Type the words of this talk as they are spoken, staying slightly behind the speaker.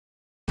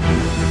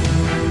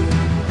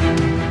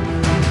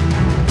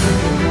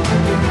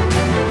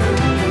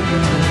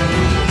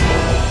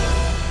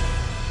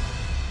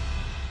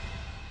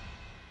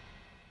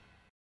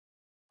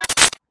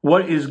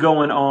What is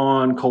going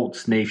on,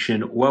 Colts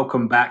Nation?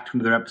 Welcome back to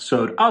another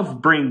episode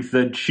of Bring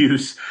the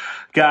Juice.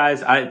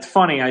 Guys, it's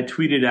funny, I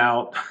tweeted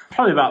out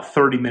probably about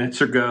 30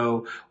 minutes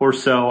ago or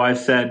so. I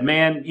said,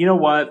 man, you know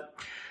what?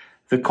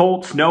 The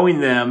Colts, knowing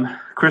them,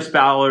 Chris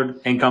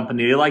Ballard and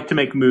company, they like to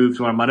make moves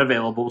when I'm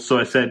unavailable. So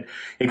I said,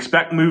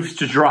 expect moves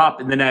to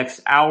drop in the next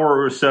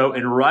hour or so.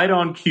 And right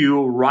on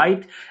cue,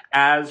 right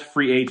as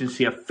free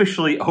agency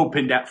officially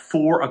opened at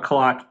 4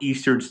 o'clock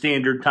Eastern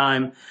Standard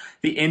Time,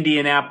 the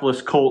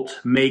Indianapolis Colts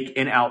make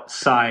an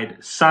outside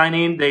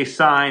signing. They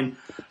sign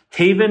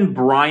Taven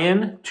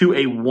Bryan to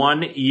a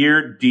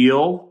 1-year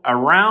deal,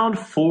 around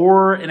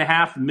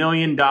 $4.5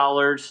 million.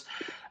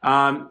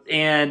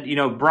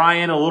 And,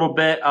 Bryan, a little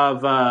bit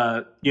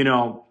of,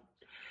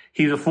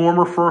 he's a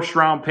former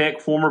first-round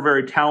pick, former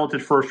very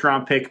talented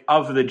first-round pick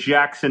of the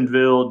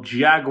Jacksonville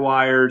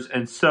Jaguars.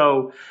 And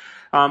so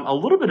a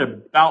little bit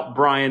about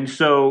Bryan.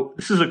 So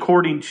this is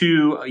according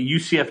to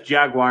UCF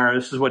Jaguar.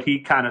 This is what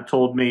he kind of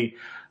told me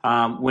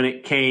when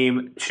it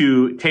came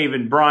to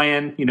Taven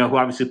Bryan, who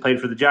obviously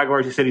played for the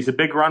Jaguars. He said he's a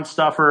big run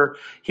stuffer.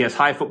 He has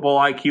high football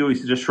IQ.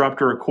 He's a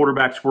disruptor, a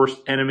quarterback's worst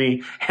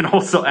enemy, and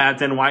also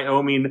adds in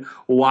Wyoming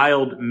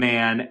wild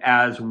man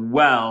as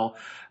well.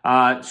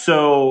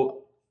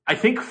 So I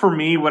think for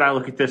me, when I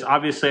look at this,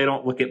 obviously I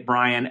don't look at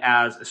Bryan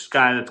as a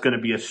guy that's going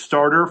to be a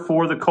starter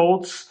for the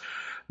Colts,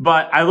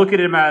 but I look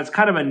at him as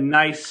kind of a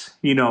nice,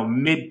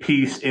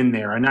 mid-piece in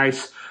there, a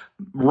nice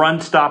run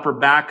stopper,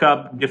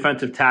 backup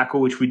defensive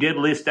tackle, which we did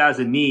list as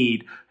a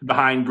need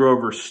behind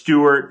Grover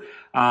Stewart.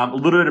 A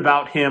little bit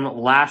about him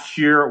last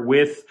year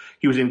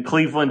he was in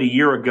Cleveland a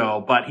year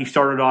ago, but he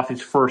started off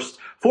his first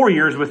 4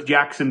 years with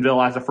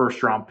Jacksonville as a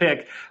first-round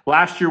pick.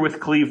 Last year with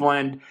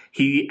Cleveland,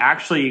 he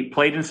actually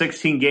played in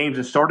 16 games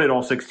and started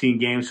all 16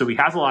 games, so he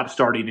has a lot of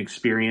starting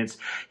experience.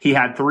 He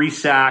had 3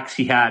 sacks.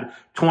 He had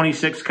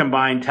 26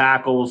 combined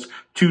tackles,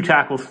 2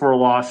 tackles for a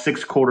loss,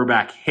 6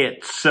 quarterback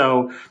hits.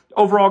 So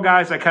overall,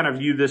 guys, I kind of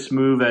view this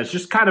move as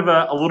just kind of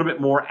a little bit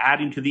more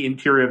adding to the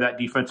interior of that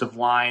defensive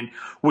line,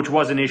 which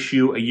was an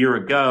issue a year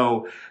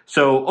ago.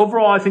 So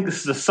overall, I think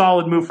this is a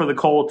solid move for the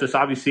Colts. It's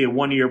obviously a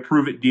 1-year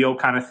prove-it deal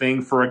kind of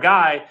thing for a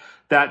guy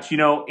that's,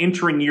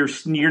 entering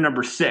year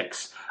number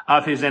 6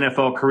 of his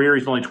NFL career.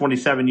 He's only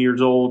 27 years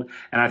old,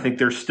 and I think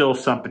there's still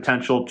some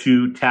potential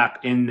to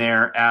tap in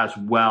there as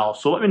well.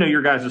 So let me know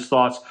your guys'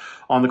 thoughts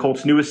on the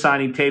Colts' newest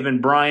signing, Taven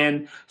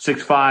Bryan,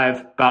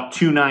 6'5", about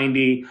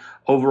 290,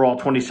 overall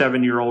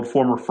 27-year-old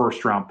former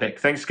first-round pick.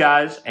 Thanks,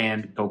 guys,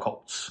 and go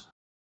Colts.